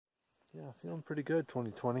Yeah, feeling pretty good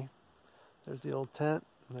 2020. There's the old tent,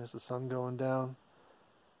 and there's the sun going down.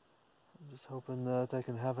 I'm just hoping that I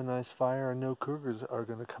can have a nice fire and no cougars are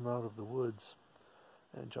going to come out of the woods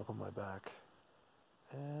and jump on my back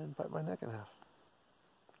and bite my neck in half.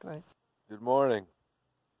 Good night. Good morning.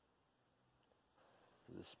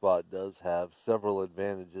 This spot does have several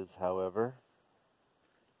advantages, however.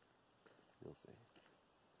 You'll see.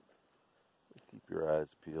 Keep your eyes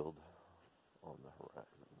peeled on the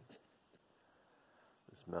horizon.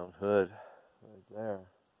 This Mount Hood, right there.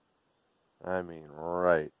 I mean,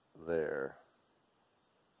 right there.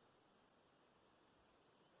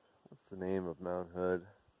 What's the name of Mount Hood,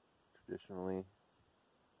 traditionally?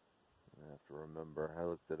 I have to remember. I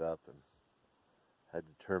looked it up and had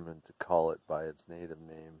determined to call it by its native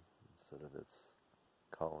name instead of its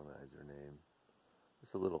colonizer name.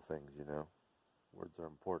 It's the little things, you know. Words are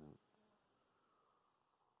important.